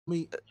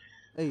Me.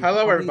 Hey, Hello,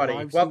 how many everybody.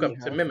 lives do Welcome we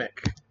to have?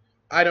 Mimic.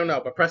 I don't know,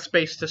 but press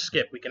space to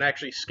skip. We can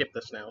actually skip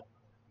this now.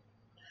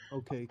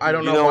 Okay, I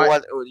don't good. know why.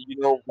 What? You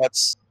know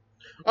what's?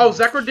 Oh, Oh,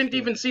 Zekro didn't shit.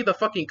 even see the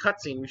fucking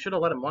cutscene. We should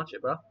have let him watch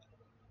it, bro.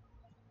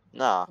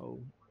 Nah. Oh,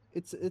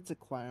 it's a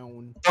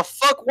clown. The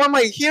fuck? Why am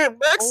I hearing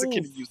Oh,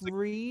 Mexican music?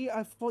 3?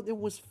 I thought it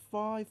was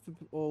 5.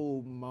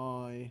 Oh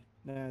my,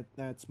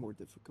 that's more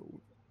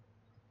difficult.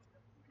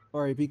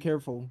 All right, be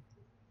careful.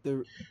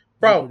 Bro,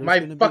 There's my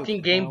gonna be a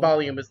fucking game clown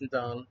volume isn't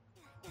on.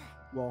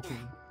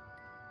 walking.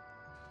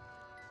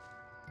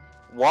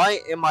 Why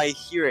am I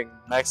hearing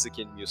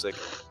Mexican music?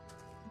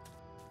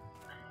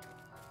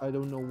 I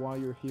don't know why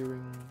you're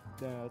hearing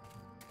that,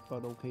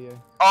 but okay.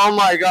 Oh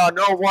my god!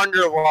 No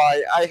wonder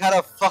why. I had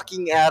a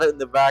fucking ad in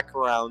the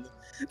background.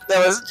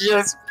 That was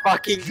just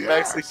fucking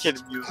Mexican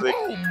music.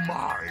 Oh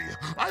my!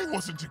 I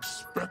wasn't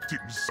expecting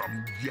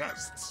some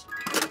guests.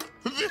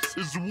 This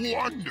is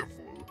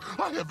wonderful.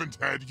 I haven't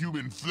had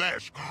human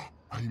flesh,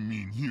 I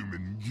mean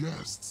human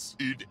guests,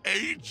 in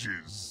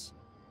ages.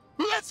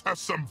 Let's have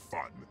some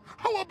fun.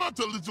 How about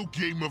a little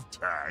game of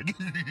tag?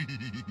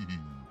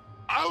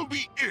 I'll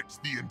be it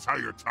the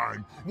entire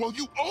time while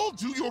you all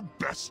do your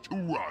best to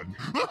run.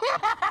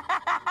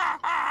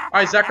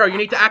 Alright, Zekro, you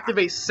need to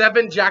activate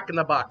 7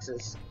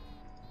 Jack-in-the-Boxes.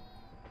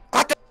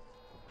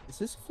 Is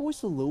this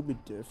voice a little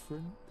bit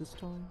different this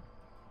time?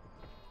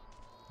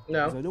 'Cause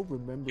No. I don't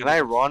remember. Can I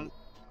run?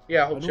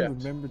 Yeah, I hold don't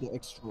shift. remember the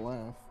extra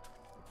laugh.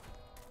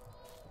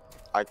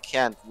 I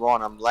can't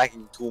run. I'm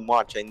lagging too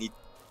much. I need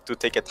to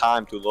take a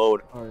time to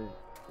load. Alright,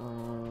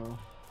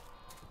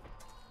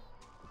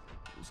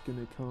 it's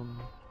gonna come.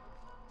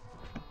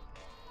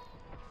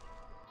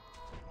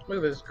 Look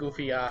at this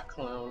goofy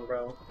clown,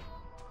 bro.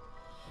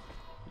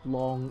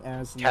 Long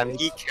as Can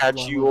legs, he catch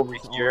longer you over than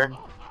his here?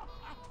 arm.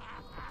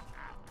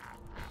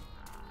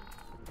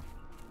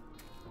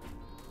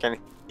 Can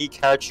he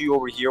catch you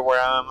over here where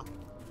I am?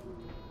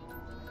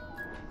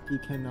 He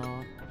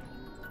cannot.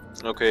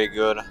 Okay,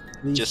 good.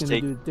 He's Just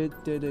gonna take- do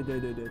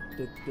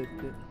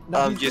No,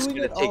 I'm he's just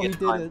doing gonna it. take Oh, it he did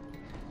time.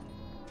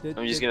 it.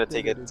 I'm just gonna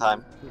take it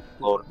time.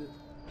 Load.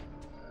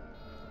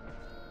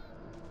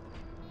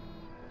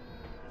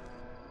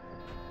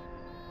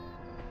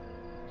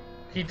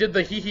 He did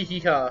the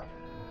hee-hee-hee-ha.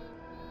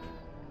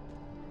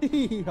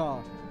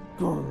 Hee-hee-ha.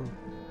 Grr.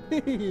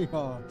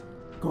 Hee-hee-ha.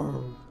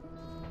 Grr.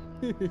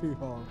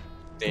 Hee-hee-ha.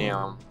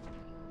 Damn.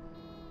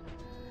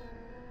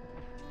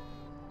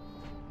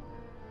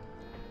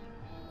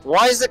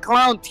 Why is the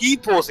clown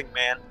T-posing,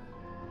 man?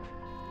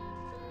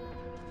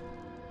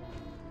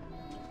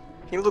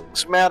 He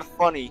looks mad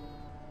funny.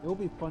 It'll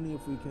be funny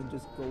if we can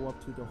just go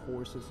up to the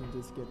horses and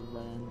just get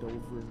rammed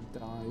over and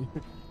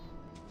die.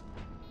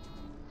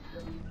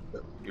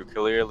 You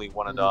clearly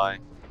wanna die.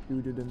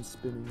 Due to them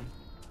spinning.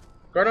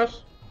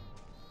 Chronos?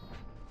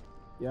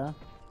 Yeah?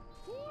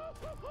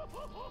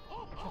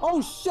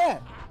 Oh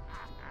shit!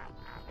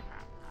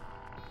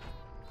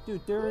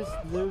 Dude, there is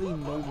literally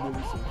no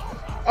mercy.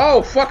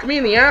 Oh, fuck me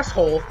in the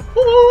asshole.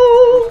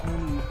 Woo!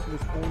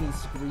 There's only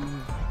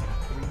scream.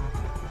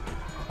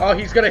 Oh,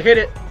 he's gonna hit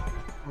it.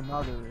 Well,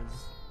 now there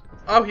is.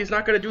 Oh, he's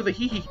not gonna do the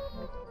hee-hee.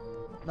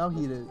 Now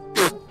he did.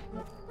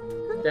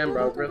 Damn,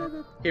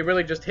 bro. He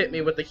really just hit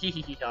me with the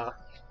hee-hee-hee-ha.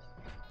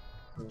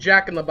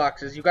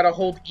 Jack-in-the-Boxes. You gotta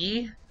hold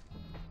E.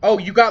 Oh,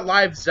 you got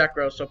live,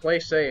 Zekro, so play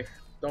safe.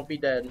 Don't be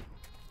dead.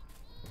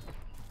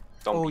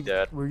 Don't be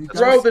dead. Were you guys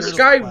Bro, this scared of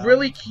guy clowns?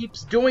 really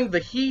keeps doing the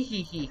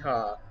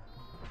hee-hee-hee-ha.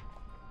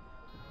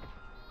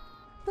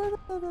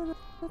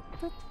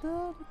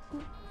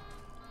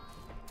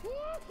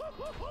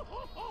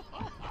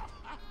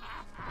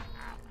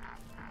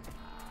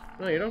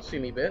 No, you don't see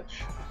me,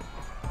 bitch.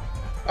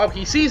 Oh,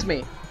 he sees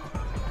me.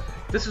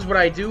 This is what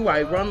I do,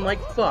 I run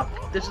like fuck.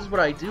 This is what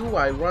I do,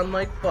 I run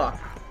like fuck.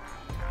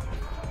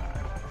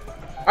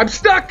 I'm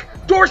stuck!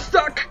 Door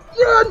stuck!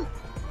 Run!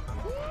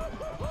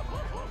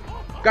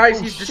 Guys,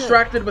 Oh, he's shit.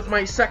 distracted with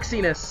my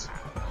sexiness.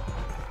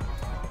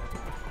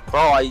 Bro,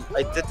 I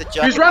did the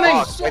jack. He's running!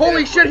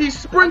 Holy shit, he's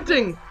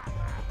sprinting!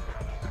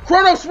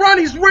 Chronos, run!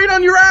 He's right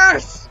on your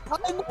ass!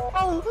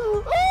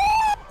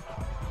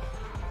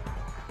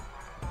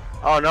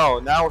 Oh no,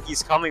 now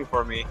he's coming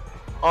for me.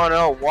 Oh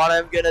no, what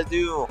I'm gonna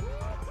do?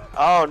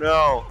 Oh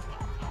no.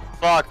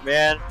 Fuck,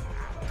 man.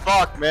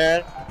 Fuck,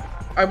 man.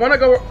 I wanna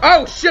go.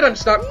 Oh shit, I'm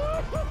stuck!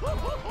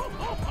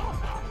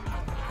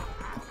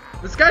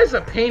 This guy's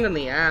a pain in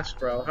the ass,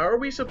 bro. How are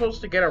we supposed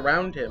to get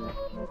around him?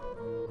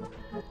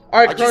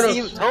 Alright, I just see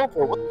him Chronos.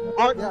 teleport. What the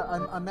fuck?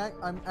 Yeah,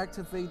 I'm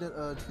activated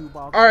 2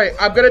 boxes. Alright,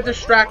 I'm gonna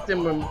distract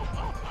him.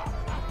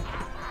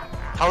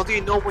 How do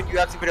you know when you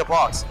activate a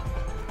box?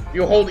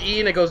 You hold E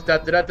and it goes da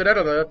da da da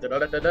da da da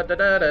da da da da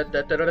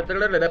da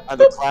da da. And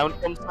the clown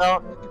comes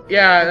out?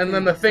 Yeah, and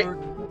then the thing.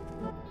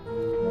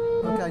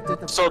 Okay, I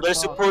did the So they're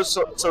first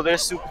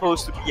box.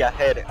 supposed to be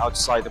ahead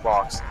outside the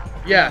box.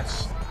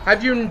 Yes.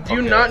 Do you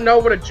Okay. not know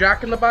what a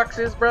Jack-in-the-Box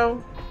is,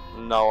 bro?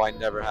 No, I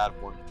never had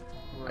one.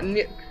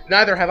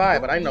 Neither have I,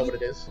 but I know what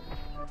it is.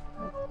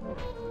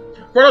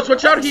 Chronos,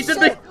 watch out! He did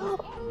the.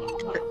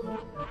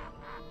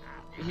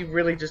 He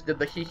really just did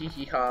the hee hee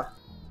hee ha.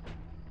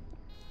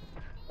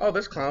 Oh,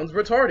 this clown's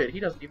retarded. He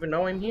doesn't even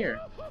know I'm here.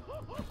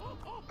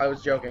 I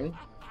was joking.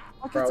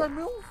 Why can't Bro. I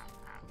move?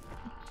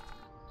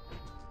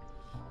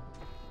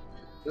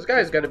 This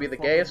guy's gotta be the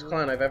gayest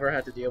clown I've ever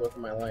had to deal with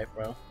in my life,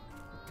 bro.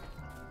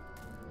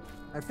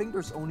 I think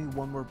there's only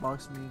one more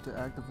box we need to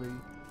activate.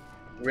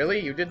 Really?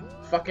 You did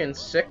fucking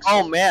 6?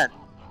 Oh man.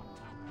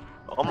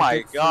 Oh I my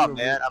did god, 3 of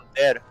man. it. I'm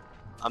dead.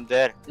 I'm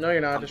dead. No,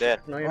 you're not. I'm dead.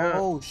 No, you're not.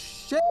 Oh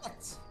shit!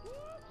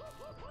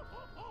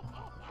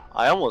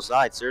 I almost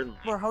died, certainly.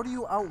 Bro, how do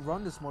you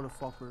outrun this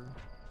motherfucker?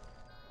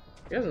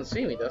 He doesn't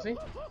see me, does he?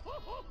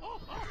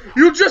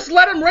 You just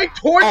let him right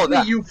towards Oh, me,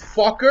 that- you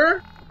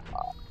fucker!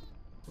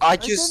 I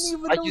didn't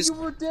even know you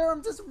were there.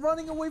 I'm just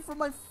running away from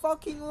my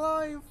fucking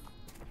life.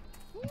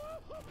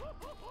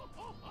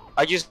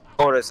 I just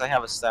noticed I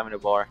have a stamina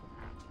bar.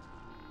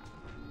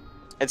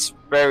 It's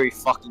very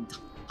fucking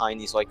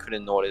tiny, so I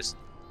couldn't notice.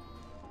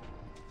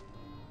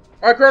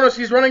 Alright, Chronos,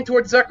 he's running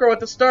towards Zekro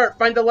at the start.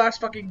 Find the last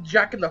fucking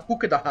jack in the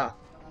hookah da ha.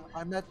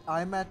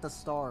 I'm at the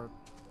start.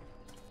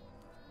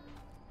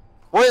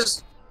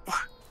 Where's...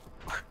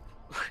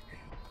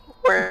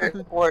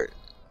 Where...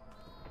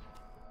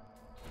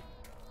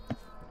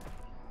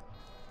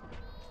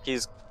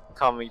 He's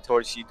coming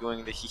towards you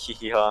doing the hee hee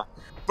hee ha.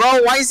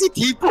 Bro, why is he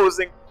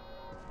T-posing?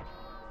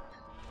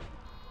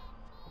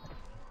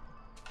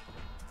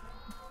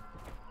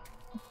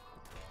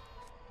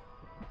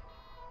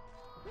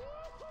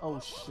 Oh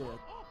shit.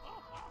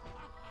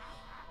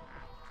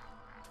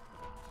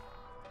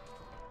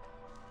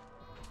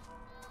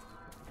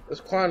 This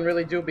clown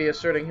really do be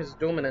asserting his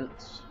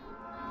dominance.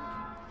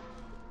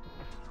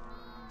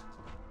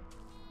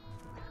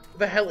 What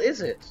the hell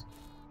is it?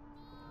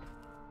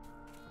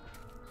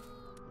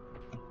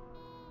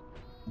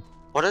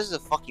 What is the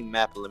fucking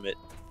map limit?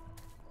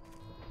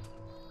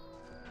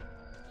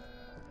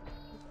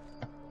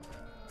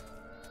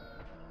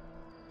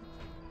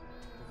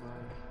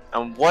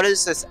 And what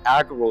is this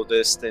aggro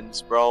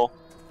distance, bro?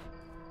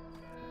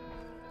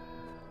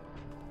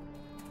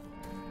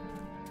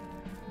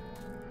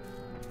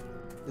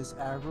 This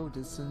aggro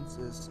distance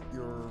is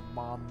your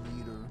mom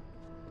meter.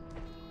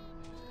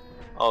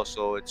 Oh,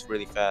 so it's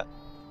really fat.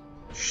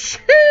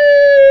 Shit!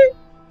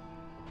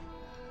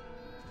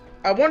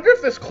 I wonder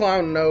if this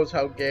clown knows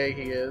how gay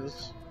he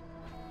is.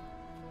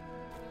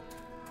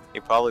 He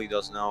probably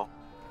does know.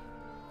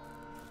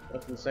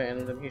 That's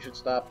insane, then he should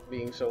stop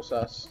being so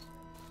sus.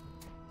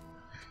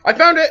 I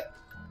found it!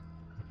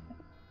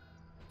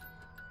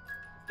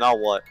 Now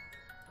what?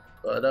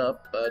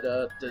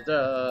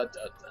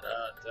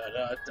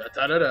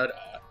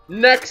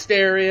 Next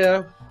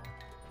area.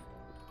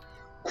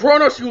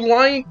 Chronos, you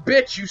lying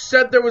bitch! You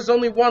said there was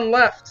only one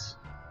left.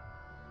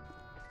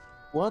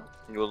 What?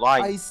 You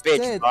lying I bitch,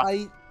 said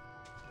bro.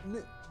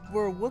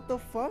 Bro, what the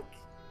fuck?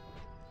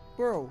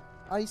 Bro,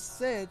 I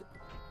said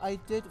I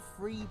did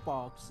 3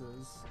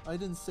 boxes. I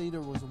didn't say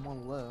there was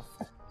one left.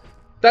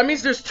 That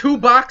means there's 2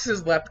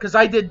 boxes left, because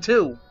I did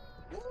 2.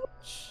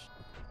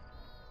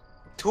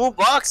 2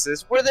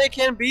 boxes? Where they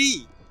can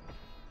be?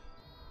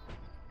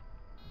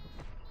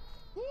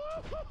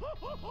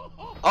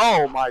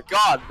 Oh my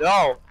god,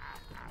 no!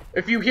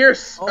 If you hear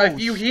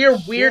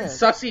weird shit.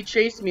 sussy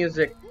chase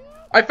music,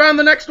 I found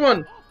the next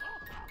one.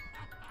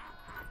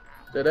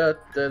 Bro, Da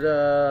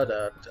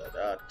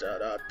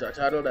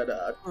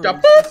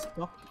this is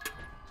fuck-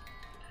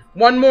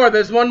 One more,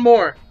 there's one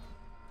more.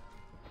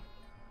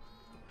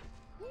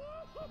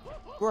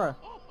 Bruh.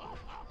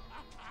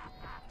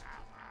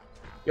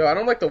 Yo, I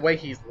don't like the way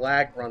he's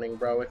lag running,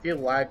 bro. If he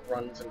lag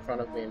runs in front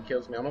of me and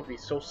kills me, I'm gonna be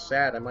so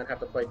sad I might have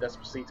to play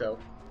Despacito.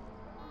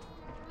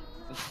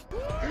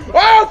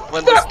 Oh,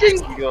 When fucking!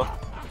 go.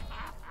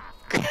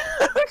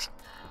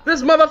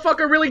 This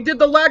motherfucker really did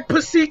the lag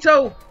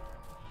pasito!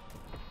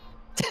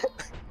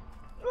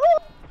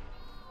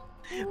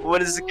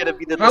 When is it gonna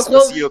be the How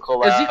close? Despacito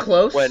collab? Is he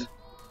close? When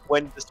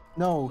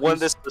No. when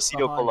he's Despacito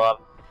behind. collab?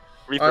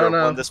 Reaper, I don't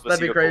know. when That'd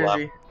be Despacito collab.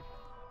 crazy.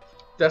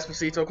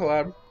 Despacito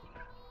collab.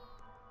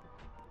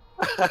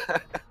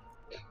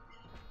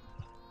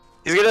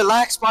 He's gonna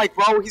lag spike,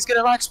 bro. He's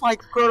gonna lag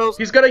spike, Chronos.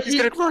 He's gonna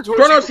run towards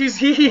Chronos, you. he's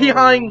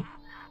hee-hee-hee-hing.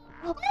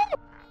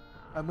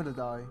 I'm gonna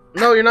die.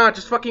 No, you're not.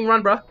 Just fucking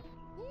run, bro.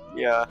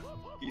 Yeah,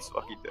 he's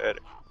fucking dead.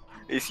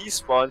 If he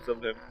spawns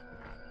from him.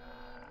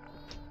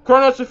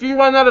 Chronos, if you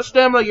run out of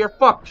stamina, you're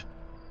fucked.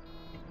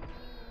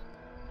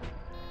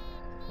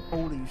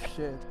 Holy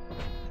shit.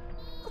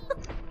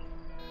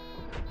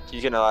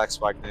 He's gonna lag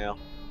spike now.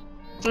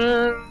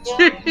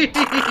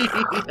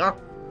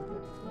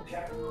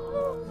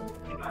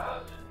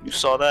 You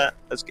saw that?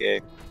 That's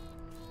gay.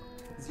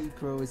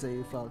 Zikro is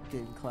a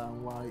fucking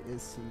clown. Why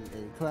is he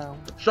a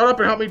clown? Shut up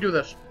and help me do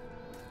this.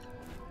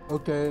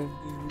 Okay.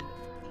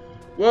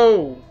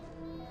 Whoa.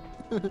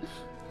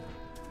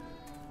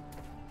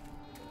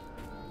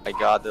 I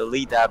gotta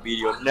delete that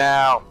video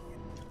now.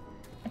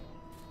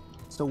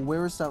 So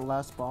where is that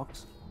last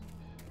box?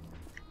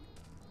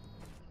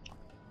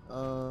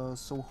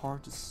 So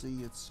hard to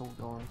see. It's so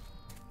dark.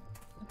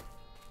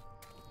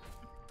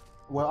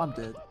 Well, I'm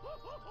dead.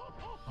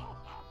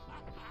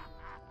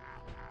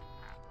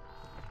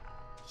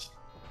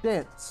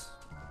 Shit.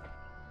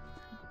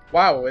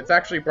 Wow, it's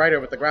actually brighter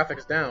with the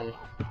graphics down.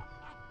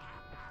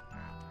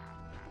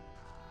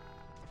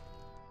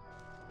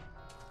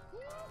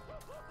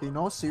 In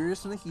all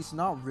seriousness, he's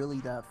not really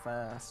that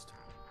fast.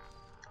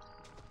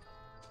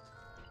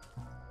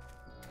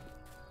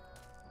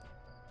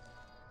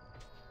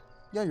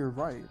 Yeah, you're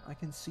right. I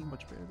can see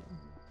much better.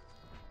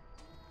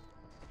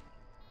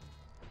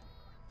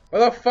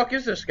 Where the fuck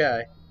is this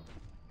guy?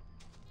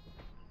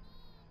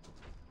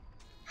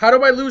 How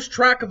do I lose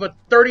track of a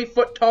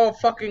 30-foot tall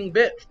fucking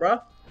bitch,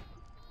 bruh?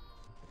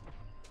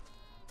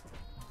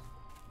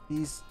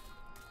 He's...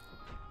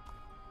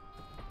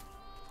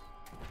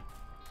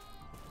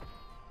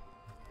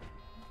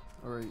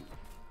 Alright.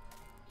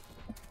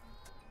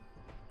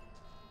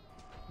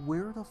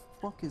 Where the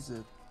fuck is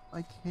it?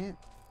 I can't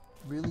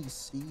really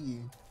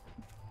see.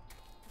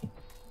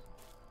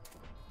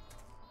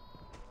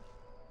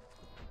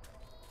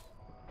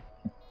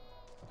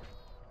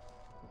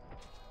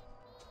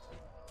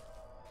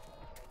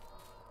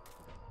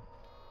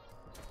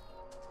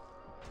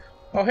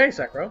 Oh, hey,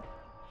 Sekiro.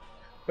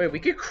 Wait, we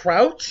could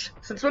crouch?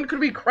 Since when could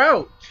we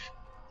crouch?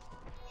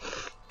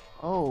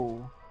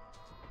 Oh.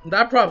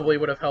 That probably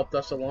would have helped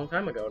us a long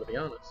time ago, to be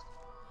honest.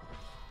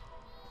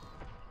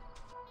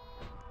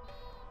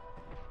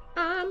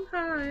 I'm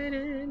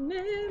hiding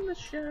in the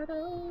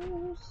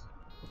shadows.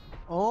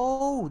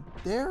 Oh,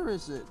 there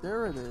is it.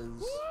 There it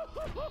is.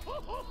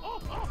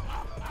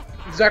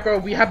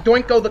 Zekro, we have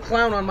Doinko the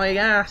Clown on my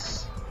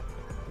ass.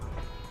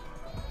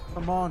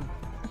 Come on.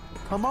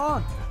 Come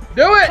on.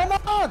 Do it! Come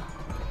on!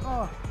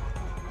 Oh.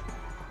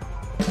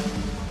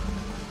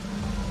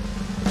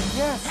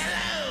 Yes!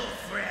 Hello,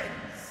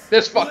 friends!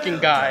 This fucking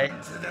guy.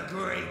 Welcome to the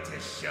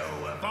greatest show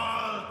of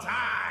all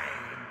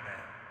time!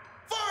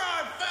 For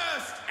our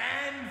first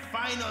and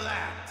final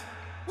act,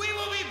 we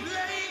will be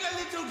playing a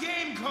little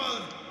game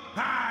called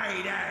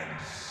Hide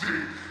and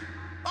Seek.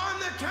 On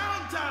the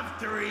count of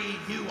 3,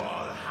 you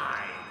all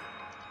hide.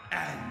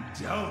 And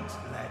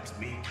don't let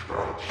me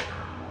catch you.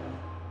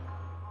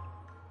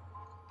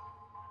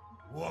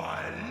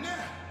 1,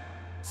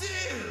 2,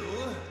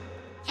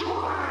 3.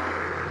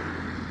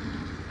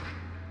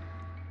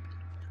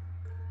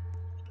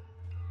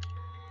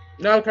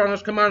 No,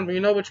 Chronos, come on.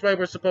 We know which way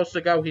we're supposed to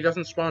go. He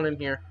doesn't spawn in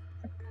here.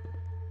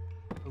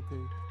 Okay.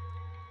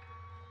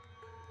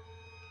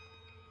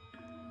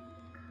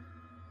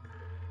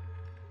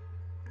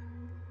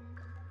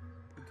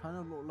 You kind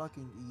of look like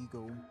an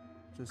eagle,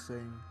 just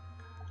saying,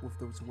 with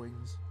those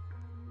wings.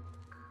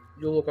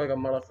 You look like a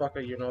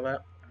motherfucker, you know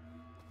that?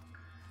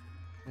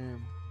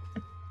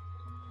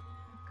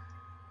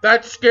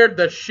 That scared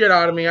the shit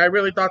out of me. I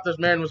really thought this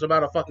man was about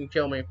to fucking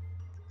kill me.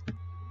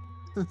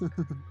 Wait,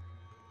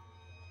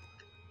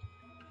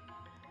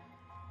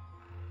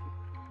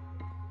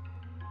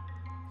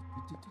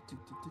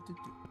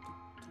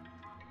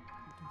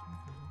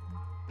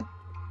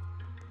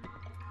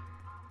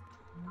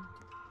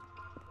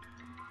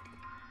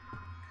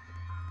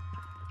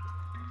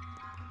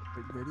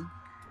 ready?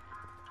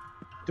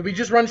 Did we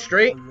just run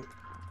straight?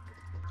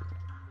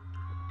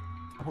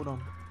 Hold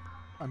on.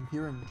 I'm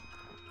hearing...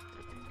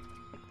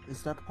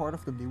 Is that part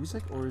of the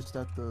music, or is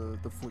that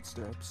the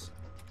footsteps?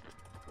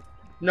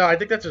 No, I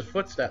think that's his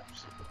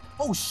footsteps.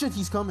 Oh shit,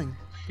 he's coming!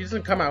 He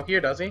doesn't come out here,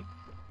 does he?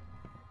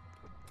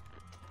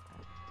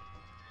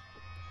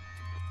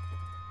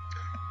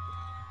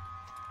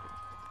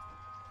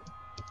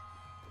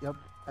 Yep,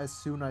 as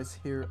soon as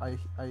here,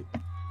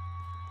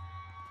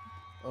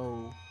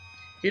 Oh.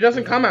 He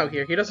doesn't come out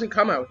here. He doesn't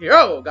come out here.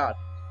 Oh, God.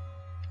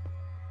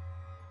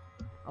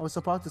 I was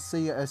about to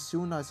say, as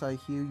soon as I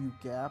hear you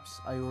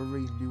gaps, I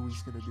already knew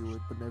he's gonna do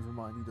it, but never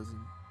mind, he doesn't.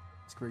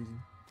 It's crazy.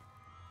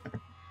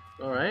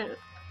 Alright.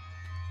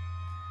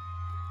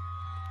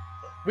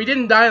 We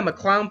didn't die on the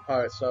clown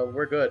part, so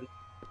we're good.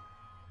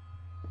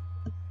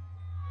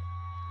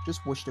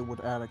 Just wish they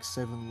would add like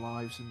 7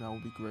 lives, and that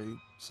would be great.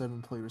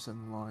 7 players,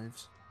 7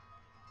 lives.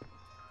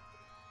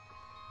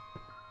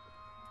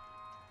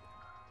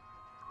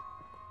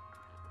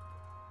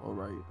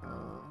 Alright,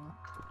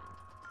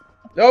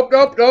 Nope,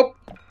 nope, nope.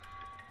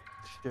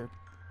 shit.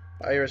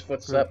 I hear his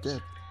footsteps.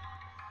 Dead.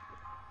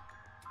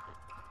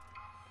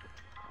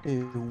 Hey,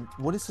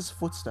 what is his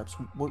footsteps?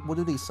 What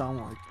do they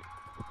sound like?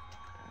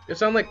 They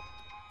sound like...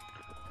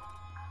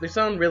 They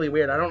sound really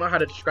weird. I don't know how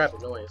to describe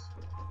the noise.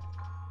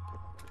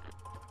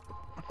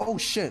 Oh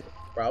shit!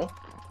 Bro?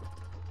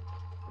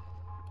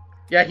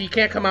 Yeah, he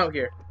can't come out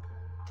here.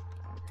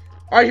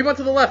 Alright, he went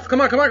to the left.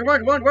 Come on, come on, come on,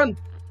 come on, run!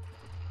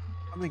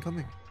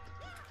 Coming.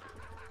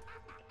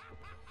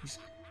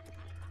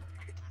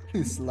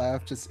 His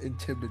laugh just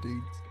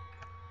intimidates.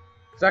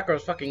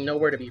 Zekro's fucking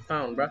nowhere to be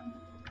found, bruh.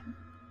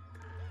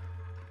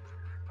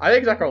 I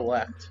think Zekro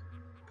left.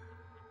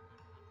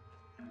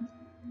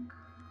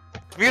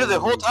 Muted the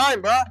whole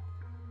time, bruh.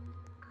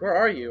 Where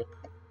are you?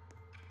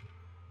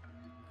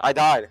 I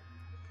died.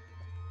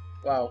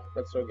 Wow,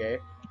 that's so gay.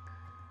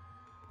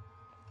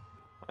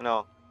 I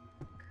know.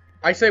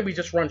 I say we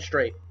just run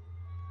straight.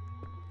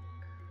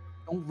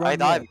 Don't run I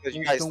died yet. because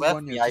you Don't guys left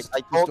run me. yet. I Just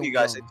told don't you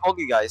guys. run. I told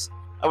you guys.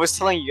 I was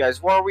telling you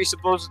guys, what are we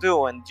supposed to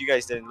do? And you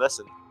guys didn't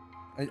listen.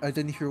 I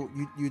didn't hear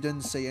you. You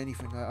didn't say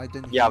anything. I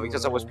didn't. Yeah, hear you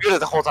because at I was all.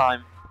 muted the whole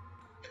time.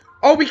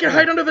 Oh, we can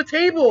hide under the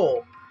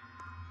table.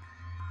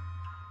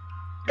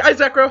 Guys,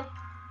 Zekro.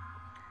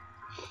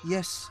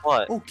 Yes.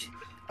 What? Okay.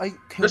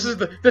 This is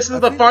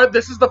the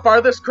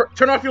farthest.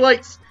 Turn off your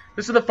lights.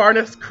 This is the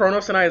farthest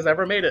Chronos and I has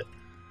ever made it.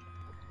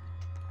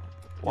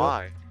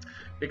 Why?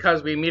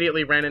 Because we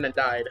immediately ran in and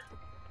died.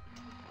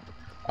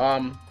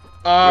 We're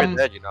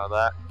dead, you know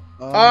that.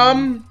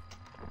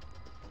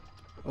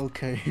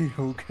 Okay.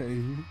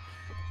 Okay.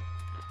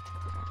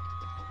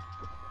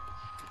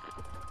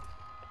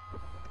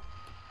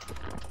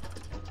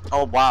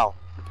 Oh wow.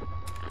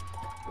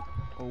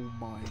 Oh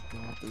my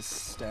god, the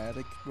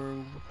static,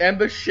 bro. And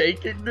the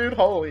shaking, dude.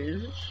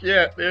 Holy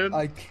shit, dude.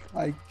 I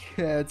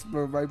can't,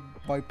 bro.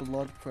 My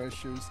blood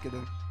pressure is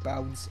gonna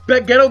bounce.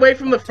 But get away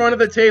from the front of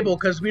the table,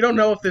 because we don't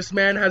know if this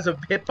man has a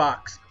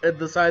hitbox at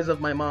the size of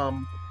my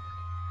mom.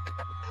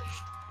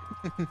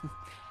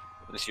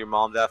 Is your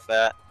mom that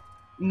fat?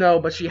 No,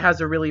 but she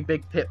has a really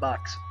big hitbox.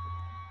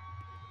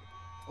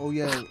 Oh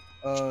yeah.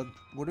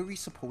 What are we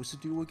supposed to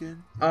do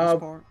again? In this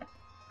part?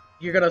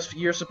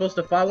 You're supposed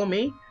to follow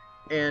me,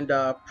 and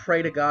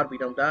pray to God we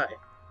don't die.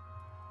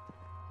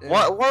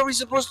 What are we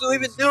supposed to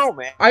even do,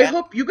 man? I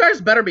hope you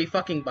guys better be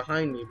fucking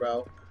behind me,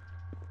 bro.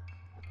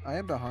 I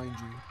am behind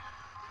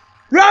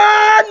you.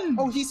 Run!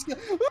 Oh, he's.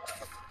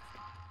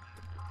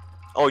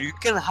 Oh, you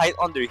can hide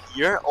under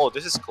here? Oh,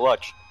 this is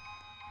clutch.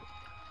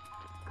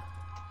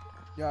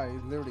 Yeah, I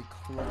literally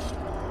clutched.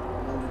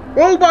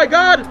 Oh my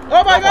God!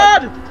 Oh my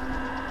God!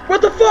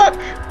 What the fuck?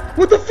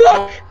 What the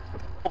fuck?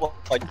 Oh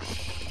my,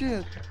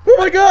 Shit. Oh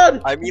my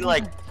God! I mean,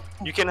 like,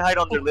 you can hide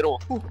under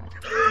little. Oh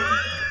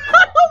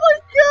my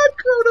God,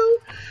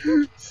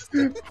 Chrono!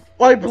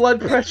 My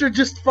blood pressure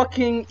just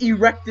fucking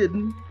erected.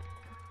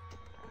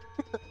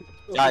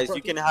 Guys,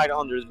 you can hide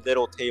under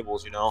little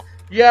tables, you know?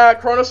 Yeah,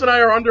 Chronos and I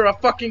are under a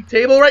fucking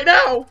table right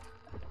now!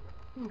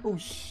 Oh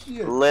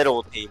shit. Little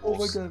Oh my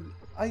tables. god.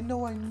 I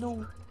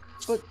know.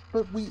 But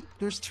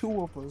there's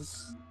two of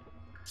us.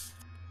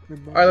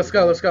 Alright, let's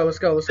go.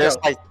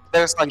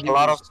 There's like a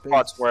lot of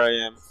spots where I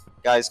am.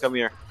 Guys, come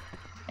here.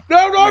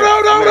 No!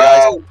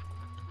 Guys.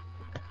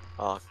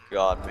 Oh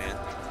god, man.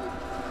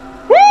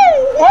 Woo!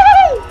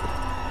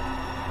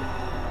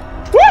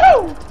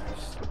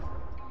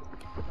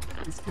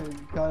 It's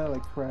kind of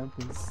like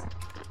Krampus.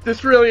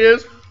 This really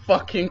is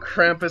fucking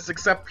Krampus,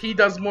 except he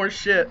does more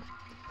shit.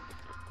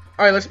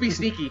 Alright, let's be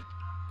sneaky.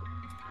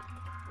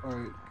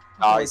 Alright.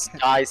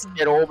 Guys,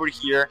 get over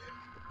here.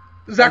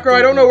 Zakro,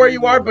 I don't know where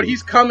you are, but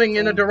he's coming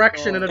in a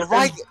direction. In the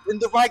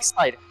right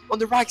side. On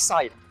the right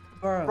side.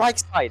 Bruh. Right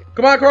side.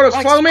 Come on, Chronos,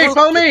 follow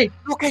me!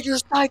 Look at your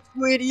side,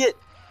 you idiot.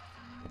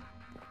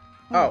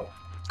 Oh.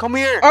 Come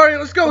here. Alright,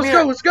 let's go!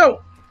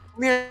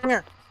 Come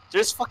here.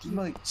 There's fucking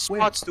Like,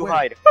 spots to where?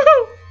 hide.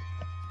 Oh.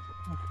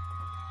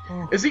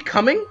 Is he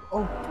coming?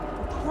 Oh.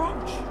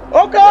 Crouch.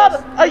 Oh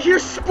God! I hear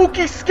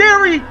spooky,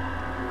 scary!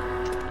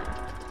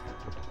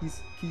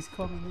 He's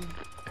coming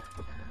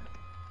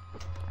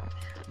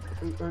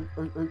in.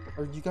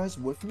 Are you guys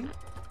with me?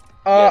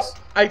 Yes.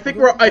 I think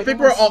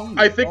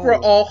we're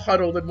all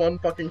huddled in one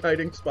fucking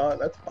hiding spot.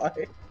 That's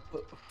fine.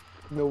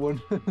 No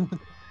one.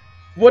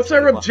 What's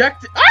our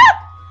objective?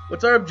 Ah!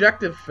 What's our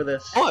objective for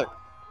this? What?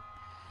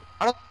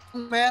 I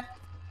don't, man.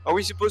 Are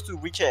we supposed to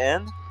reach an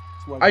end?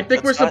 I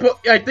think we're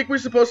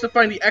supposed to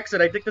find the exit.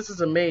 I think this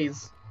is a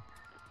maze.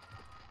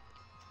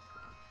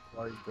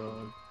 My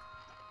God.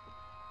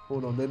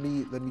 Hold on. Let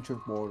me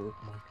drink water.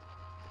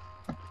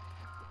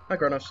 Hi,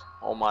 Chronos.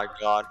 Oh my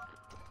god.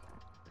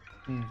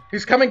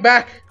 He's coming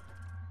back.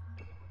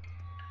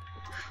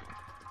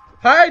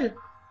 Hide!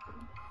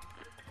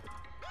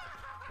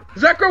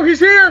 Zekro, he's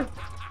here!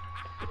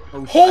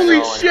 Oh, Holy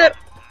I shit!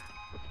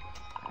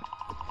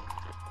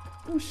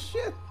 Oh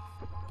shit!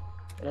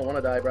 I don't want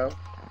to die, bro.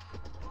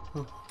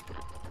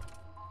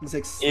 He's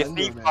like If he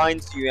Slender Man.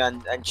 finds you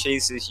and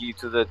chases you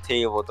to the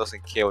table, it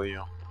doesn't kill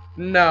you.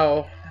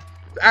 No.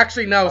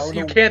 Actually, no. I don't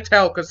You know. can't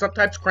tell, because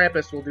sometimes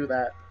Krampus will do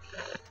that.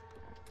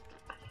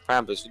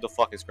 Krampus, who the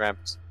fuck is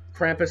Krampus?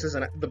 Krampus is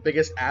the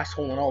biggest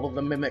asshole in all of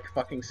the Mimic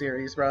fucking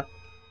series, bro.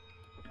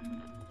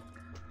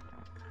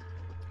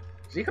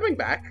 Is he coming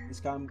back?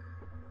 He's gone.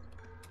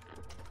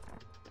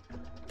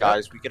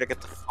 Guys, we gotta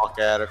get the fuck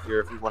out of here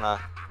if we wanna.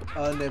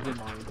 Never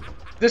mind.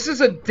 This is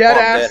a dead Oh,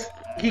 I'm ass.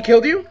 He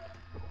killed you?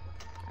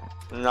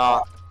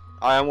 Nah,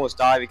 I almost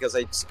died because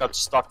I just got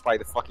stuck by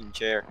the fucking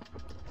chair.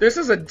 This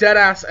is a dead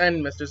ass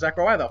end, Mr.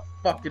 Zekro. Why the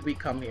fuck did we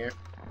come here?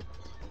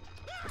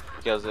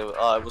 Because it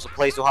was a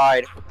place to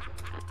hide.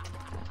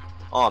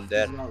 Oh, I'm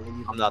dead. He's not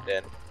leaving. I'm not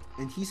dead.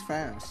 And he's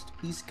fast.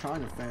 He's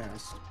kind of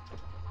fast.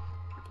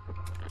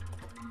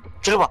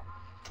 Chill out.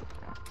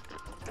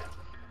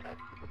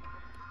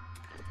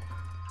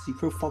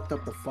 Zikro fucked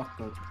up the fuck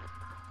up.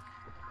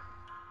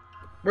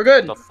 We're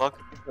good. The fuck?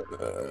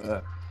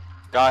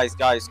 Guys,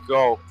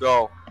 go.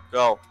 Yeah,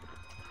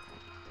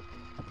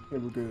 we're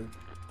good.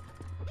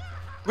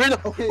 We're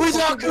not. Okay. We're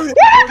not good.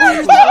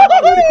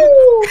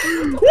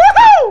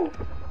 Woohoo!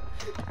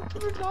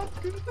 We're not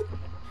good.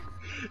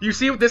 You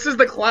see, this is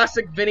the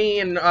classic Vinny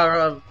and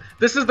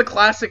this is the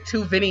classic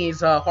two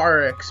Vinnies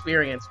horror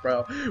experience,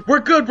 bro. We're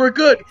good. We're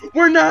good.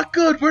 We're not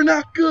good. We're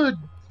not good.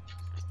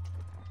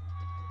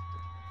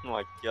 Oh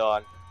my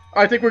god.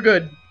 I think we're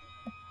good.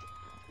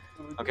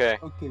 Okay.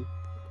 Okay.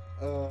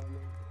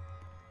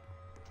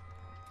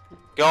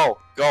 Go.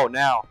 Go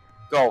now.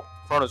 Go.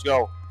 Chronos,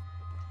 go.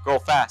 Go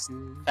fast.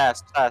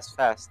 Fast, fast,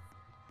 fast.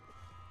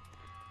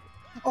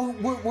 Oh,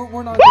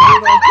 we're not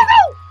good.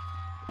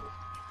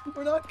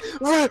 We're not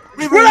good.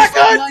 We're not good!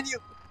 behind you.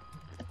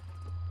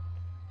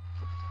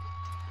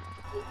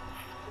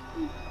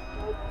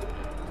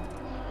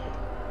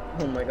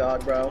 Oh my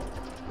god, bro.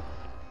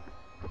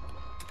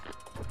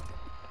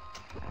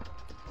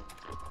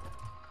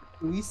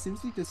 Do we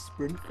simply just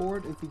sprint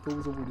forward if he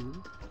goes over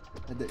there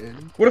at the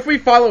end? What if we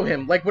follow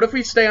him? Like, what if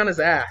we stay on his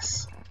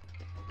ass?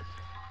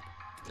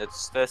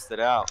 Let's test it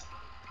out.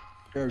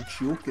 They're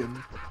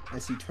joking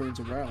as he turns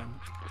around.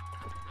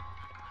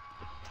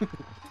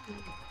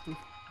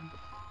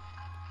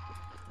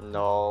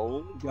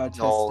 No. You gotta test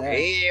No. that.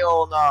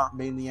 Hell no.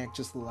 Maniac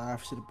just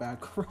laughs in the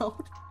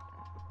background.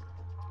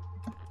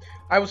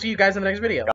 I will see you guys in the next video.